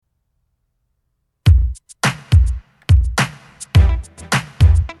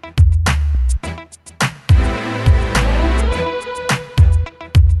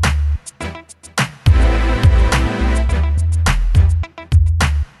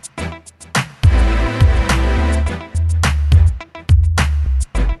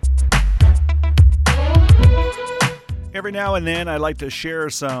Every now and then I like to share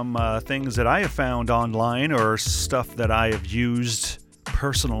some things that I have found online or stuff that I have used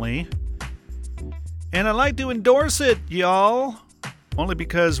personally. And I like to endorse it, y'all. Only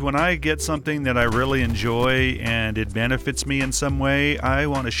because when I get something that I really enjoy and it benefits me in some way, I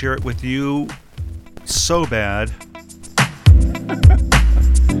want to share it with you so bad.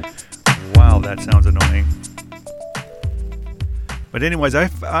 Wow, that sounds annoying. But anyways,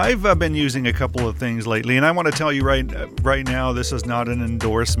 I've been using a couple of things lately, and I want to tell you right now, this is not an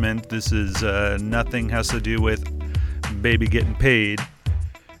endorsement. This is nothing has to do with baby getting paid.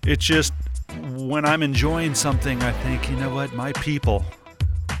 It's just when I'm enjoying something, I think, you know what, my people,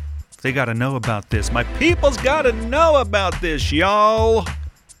 they got to know about this. My people's got to know about this, y'all.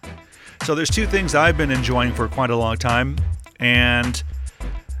 So there's two things I've been enjoying for quite a long time, and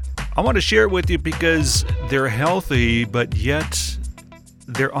I want to share it with you because they're healthy, but yet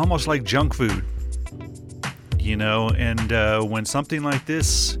they're almost like junk food, you know, and when something like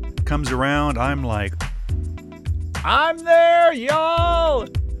this comes around, I'm like, I'm there, y'all!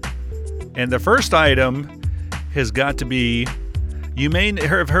 And the first item has got to be, you may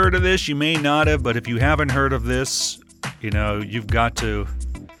have heard of this, you may not have, but if you haven't heard of this, you know, you've got to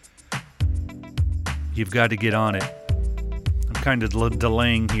get on it. Kind of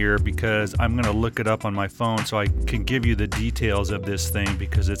delaying here because I'm going to look it up on my phone so I can give you the details of this thing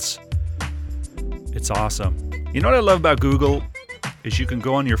because it's awesome. You know what I love about Google is you can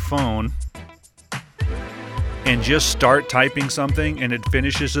go on your phone and just start typing something and it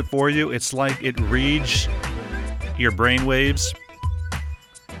finishes it for you. It's like it reads your brain waves.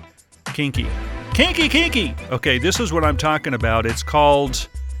 Kinky. Okay, this is what I'm talking about. It's called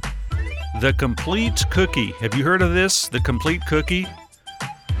The Complete Cookie. Have you heard of this? The Complete Cookie?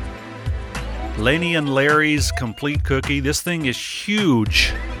 Lainey and Larry's Complete Cookie. This thing is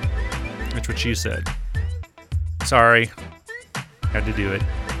huge. That's what she said. Sorry. Had to do it.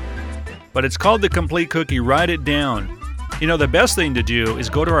 But it's called The Complete Cookie. Write it down. You know, the best thing to do is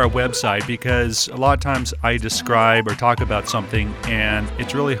go to our website because a lot of times I describe or talk about something and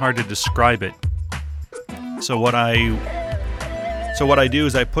it's really hard to describe it. So what I do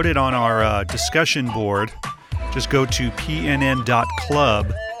is I put it on our discussion board. Just go to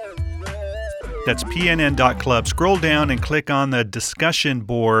pnn.club. That's pnn.club. Scroll down and click on the discussion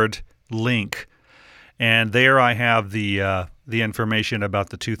board link. And there I have the information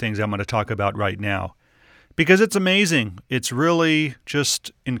about the two things I'm going to talk about right now. Because it's amazing. It's really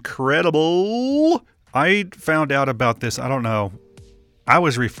just incredible. I found out about this, I don't know. I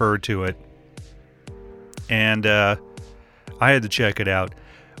was referred to it. And I had to check it out.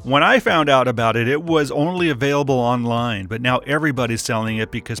 When I found out about it, it was only available online, but now everybody's selling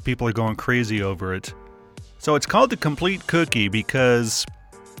it because people are going crazy over it. So it's called the Complete Cookie because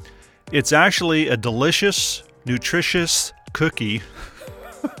it's actually a delicious, nutritious cookie.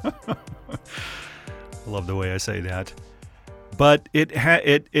 I love the way I say that. But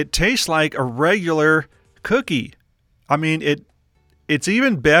it tastes like a regular cookie. I mean, it's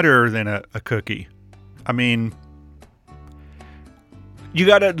even better than a cookie. I mean, you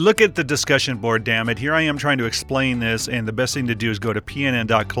got to look at the discussion board, damn it. Here I am trying to explain this, and the best thing to do is go to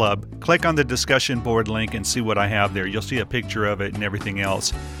pnn.club, click on the discussion board link, and see what I have there. You'll see a picture of it and everything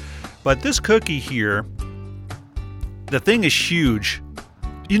else. But this cookie here, the thing is huge.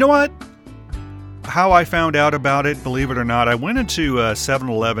 You know what? How I found out about it, believe it or not, I went into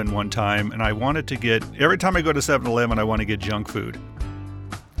 7-Eleven one time, and I wanted to get, every time I go to 7-Eleven, I want to get junk food.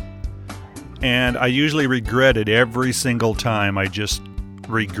 And I usually regret it every single time. I just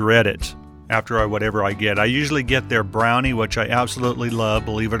regret it after whatever I get. I usually get their brownie, which I absolutely love,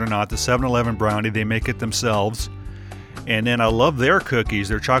 believe it or not, the 7-Eleven brownie. They make it themselves. And then I love their cookies,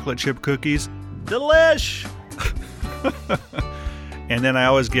 their chocolate chip cookies. Delish! And then I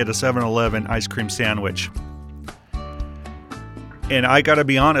always get a 7-Eleven ice cream sandwich. And I gotta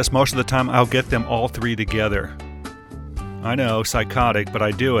be honest, most of the time I'll get them all three together. I know, psychotic, but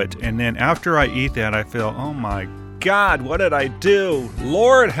I do it. And then after I eat that, I feel, oh my God, what did I do?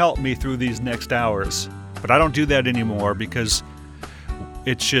 Lord, help me through these next hours. But I don't do that anymore because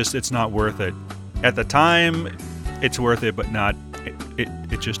it's not worth it. At the time, it's worth it, but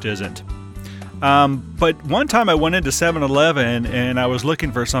it just isn't. But one time I went into 7-Eleven and I was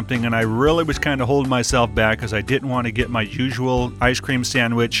looking for something and I really was kind of holding myself back because I didn't want to get my usual ice cream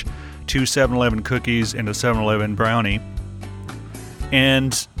sandwich, 2 7-Eleven cookies, and a 7-Eleven brownie.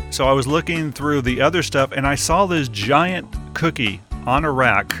 And so I was looking through the other stuff and I saw this giant cookie on a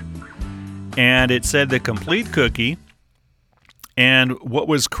rack and it said the Complete Cookie. And what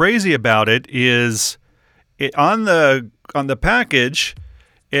was crazy about it is on the package,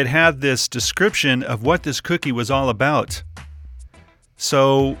 it had this description of what this cookie was all about.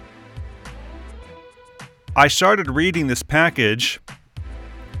 So I started reading this package,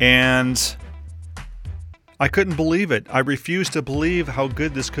 and I couldn't believe it. I refused to believe how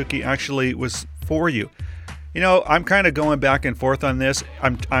good this cookie actually was for you. You know, I'm kind of going back and forth on this.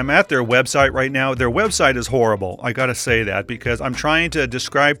 I'm at their website right now. Their website is horrible. I got to say that, because I'm trying to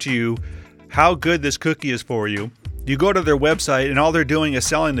describe to you how good this cookie is for you. You go to their website, and all they're doing is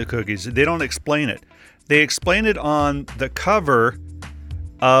selling the cookies. They don't explain it. They explain it on the cover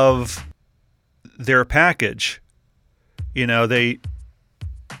of their package. You know, they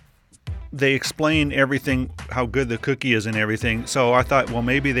explain everything, how good the cookie is and everything. So I thought, well,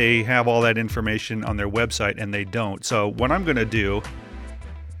 maybe they have all that information on their website, and they don't. So what I'm going to do,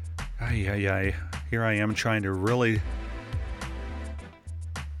 here I am trying to really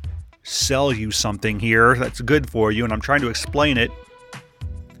sell you something here that's good for you, and I'm trying to explain it.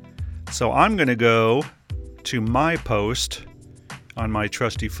 So I'm going to go to my post on my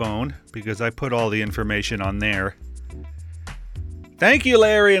trusty phone, because I put all the information on there. Thank you,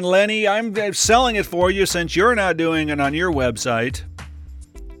 Larry and Lenny. I'm selling it for you since you're not doing it on your website.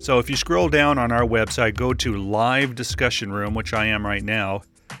 So if you scroll down on our website, go to Live Discussion Room, which I am right now.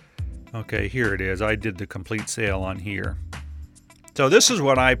 Okay, here it is. I did the complete sale on here. So this is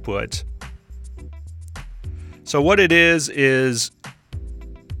what I put. So what it is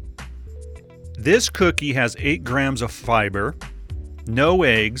this cookie has 8 grams of fiber, no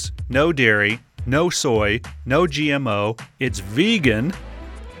eggs, no dairy, no soy, no GMO. It's vegan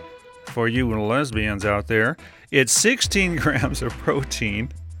for you lesbians out there. It's 16 grams of protein,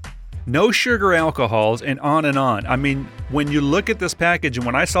 no sugar alcohols, and on and on. I mean, when you look at this package, and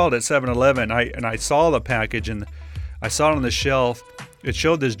when I saw it at 7-Eleven, I saw the package and I saw it on the shelf, it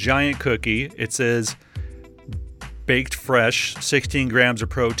showed this giant cookie. It says baked fresh, 16 grams of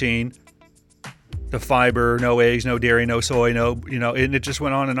protein, the fiber, no eggs, no dairy, no soy, and it just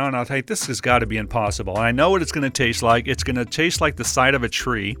went on and on. I thought, this has got to be impossible. And I know what it's going to taste like. It's going to taste like the side of a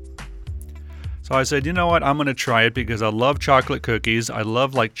tree. So I said, you know what? I'm going to try it because I love chocolate cookies. I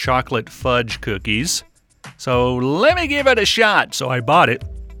love like chocolate fudge cookies. So let me give it a shot. So I bought it.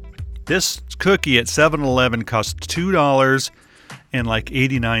 This cookie at 7-Eleven cost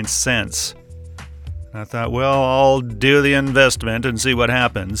 $2.89. I thought, well, I'll do the investment and see what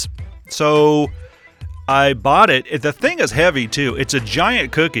happens. So I bought it. The thing is heavy, too. It's a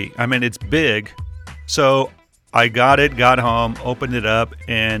giant cookie. I mean, it's big. So I got it, got home, opened it up,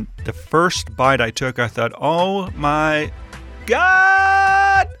 and the first bite I took, I thought, oh my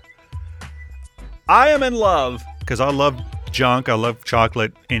God! I am in love, because I love junk. I love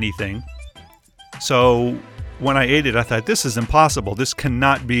chocolate, anything. So when I ate it, I thought, this is impossible. This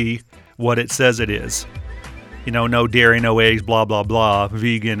cannot be what it says it is. You know, no dairy, no eggs, blah, blah, blah,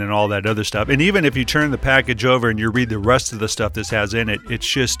 vegan and all that other stuff. And even if you turn the package over and you read the rest of the stuff this has in it, it's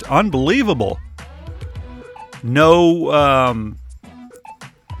just unbelievable. No,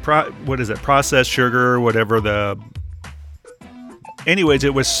 processed sugar, whatever anyways,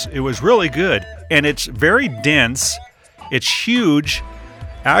 it was really good. And it's very dense. It's huge.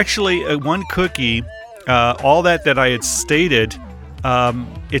 Actually, one cookie, all that I had stated,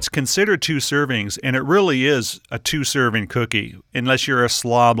 it's considered 2 servings, and it really is a 2-serving cookie, unless you're a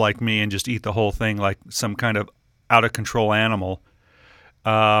slob like me and just eat the whole thing like some kind of out-of-control animal.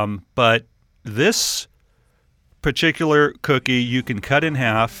 But this particular cookie, you can cut in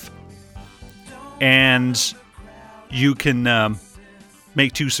half, and you can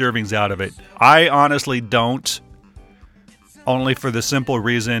make 2 servings out of it. I honestly don't, only for the simple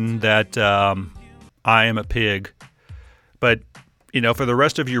reason that I am a pig. But you know, for the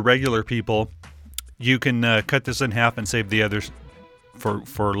rest of your regular people, you can cut this in half and save the others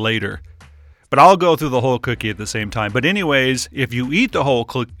for later. But I'll go through the whole cookie at the same time. But anyways, if you eat the whole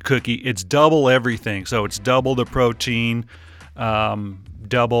cookie, it's double everything. So it's double the protein,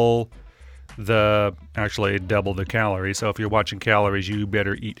 double the calories. So if you're watching calories, you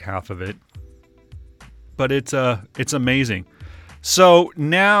better eat half of it. But it's amazing. So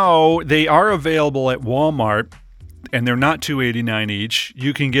now they are available at Walmart. And they're not $2.89 each.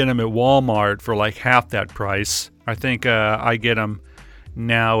 You can get them at Walmart for like half that price. I think I get them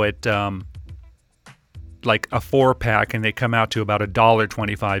now at like a 4-pack, and they come out to about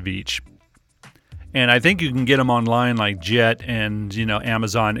 $1.25 each. And I think you can get them online like Jet and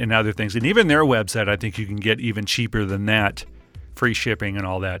Amazon and other things. And even their website, I think you can get even cheaper than that, free shipping and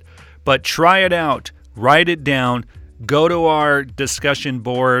all that. But try it out. Write it down. Go to our discussion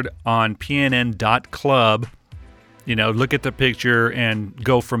board on pnn.club. look at the picture and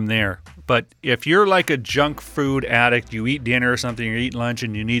go from there. But if you're like a junk food addict, you eat dinner or something, you eat lunch,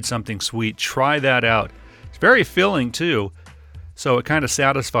 and you need something sweet, try that out. It's very filling too, so it kind of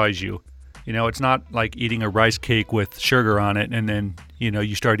satisfies you. It's not like eating a rice cake with sugar on it and then,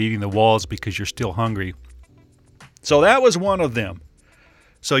 you start eating the walls because you're still hungry. So that was one of them.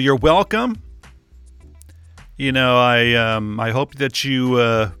 So you're welcome. I hope that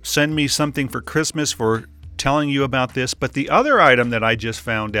you send me something for Christmas for telling you about this. But the other item that I just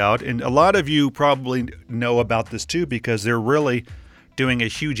found out, and a lot of you probably know about this too because they're really doing a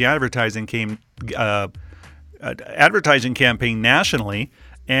huge advertising campaign nationally,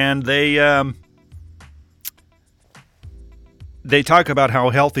 and they talk about how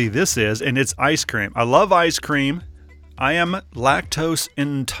healthy this is, and it's ice cream. I love ice cream. I am lactose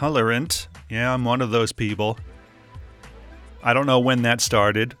intolerant. Yeah, I'm one of those people. I don't know when that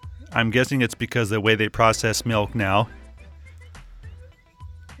started. I'm guessing it's because of the way they process milk now.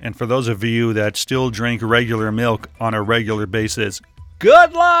 And for those of you that still drink regular milk on a regular basis,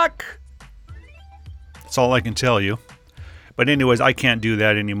 good luck! That's all I can tell you. But anyways, I can't do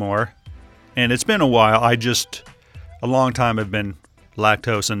that anymore. And it's been a while. A long time I've been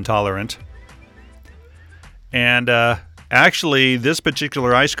lactose intolerant. And actually, this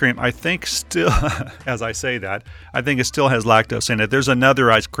particular ice cream, I think still, as I say that, I think it still has lactose in it. There's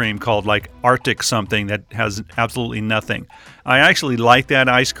another ice cream called like Arctic something that has absolutely nothing. I actually like that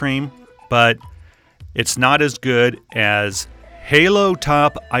ice cream, but it's not as good as Halo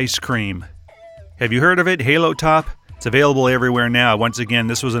Top ice cream. Have you heard of it, Halo Top? It's available everywhere now. Once again,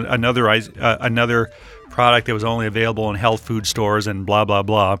 this was another product that was only available in health food stores and blah, blah,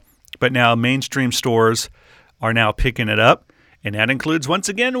 blah. But now mainstream stores are now picking it up, and that includes, once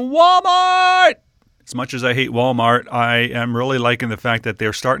again, Walmart! As much as I hate Walmart, I am really liking the fact that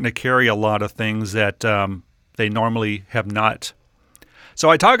they're starting to carry a lot of things that they normally have not. So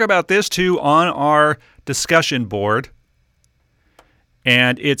I talk about this, too, on our discussion board,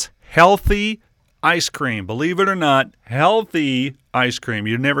 and it's healthy ice cream. Believe it or not, healthy ice cream.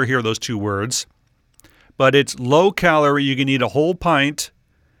 You never hear those two words. But it's low calorie. You can eat a whole pint,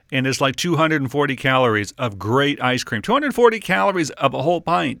 and it's like 240 calories of great ice cream. 240 calories of a whole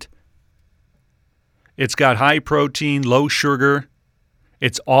pint. It's got high protein, low sugar.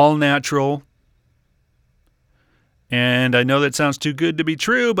 It's all natural. And I know that sounds too good to be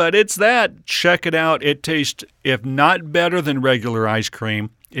true, but it's that. Check it out. It tastes, if not better than regular ice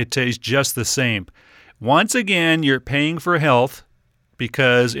cream, it tastes just the same. Once again, you're paying for health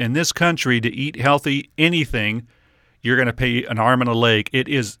because in this country, to eat healthy anything, you're going to pay an arm and a leg. It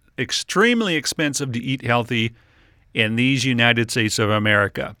is extremely expensive to eat healthy in these United States of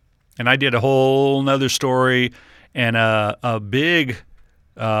America. And I did a whole nother story and a big,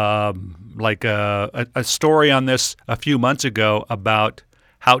 a story on this a few months ago about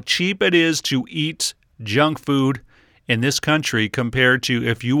how cheap it is to eat junk food in this country compared to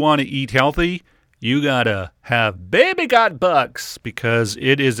if you want to eat healthy, you got to have baby got bucks because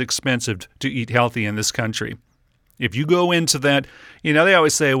it is expensive to eat healthy in this country. If you go into that, they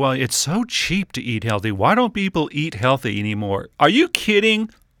always say, well, it's so cheap to eat healthy. Why don't people eat healthy anymore? Are you kidding?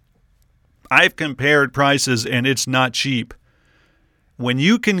 I've compared prices and it's not cheap. When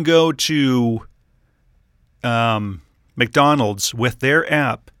you can go to McDonald's with their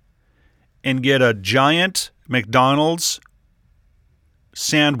app and get a giant McDonald's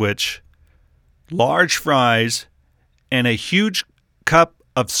sandwich, large fries, and a huge cup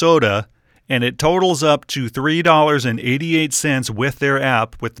of soda, and it totals up to $3.88 with their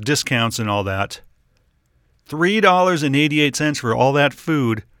app, with discounts and all that. $3.88 for all that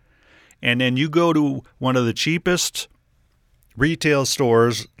food. And then you go to one of the cheapest retail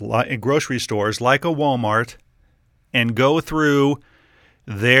stores, grocery stores, like a Walmart, and go through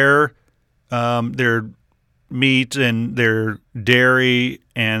their meat and their dairy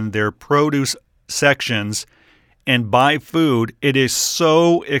and their produce sections and buy food. It is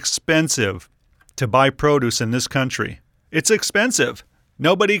so expensive to buy produce in this country. It's expensive.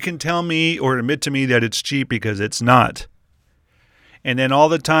 Nobody can tell me or admit to me that it's cheap because it's not. And then all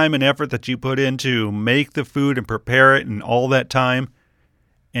the time and effort that you put in to make the food and prepare it and all that time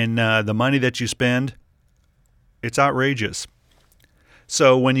and the money that you spend, it's outrageous.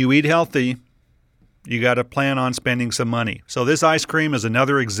 So when you eat healthy, you got to plan on spending some money. So this ice cream is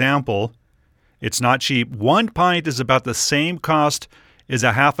another example. It's not cheap. 1 pint is about the same cost as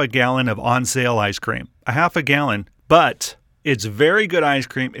a half a gallon of on-sale ice cream. A half a gallon, but it's very good ice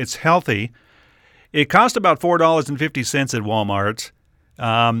cream. It's healthy. It costs about $4.50 at Walmart.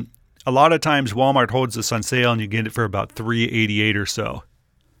 A lot of times Walmart holds this on sale and you get it for about $3.88 or so.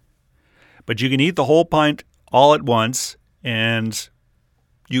 But you can eat the whole pint all at once, and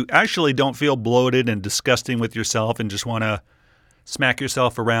you actually don't feel bloated and disgusting with yourself and just want to smack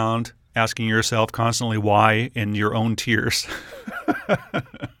yourself around, asking yourself constantly why in your own tears.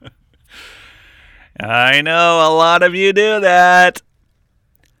 I know a lot of you do that.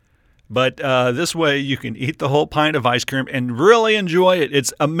 But this way you can eat the whole pint of ice cream and really enjoy it.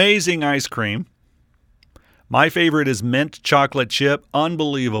 It's amazing ice cream. My favorite is mint chocolate chip.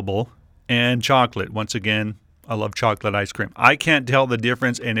 Unbelievable. And chocolate. Once again, I love chocolate ice cream. I can't tell the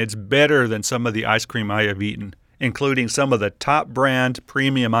difference, and it's better than some of the ice cream I have eaten, including some of the top brand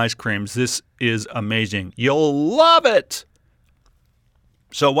premium ice creams. This is amazing. You'll love it.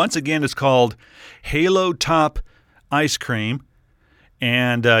 So once again, it's called Halo Top Ice Cream,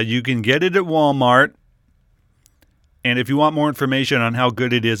 and you can get it at Walmart. And if you want more information on how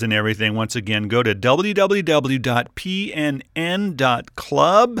good it is and everything, once again, go to www.pnn.club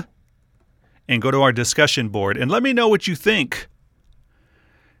and go to our discussion board. And let me know what you think.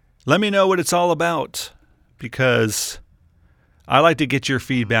 Let me know what it's all about, because I like to get your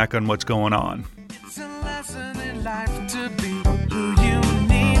feedback on what's going on. It's a lesson in life to be who you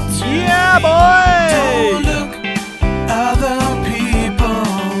need to Yeah, be. boy! Don't look other people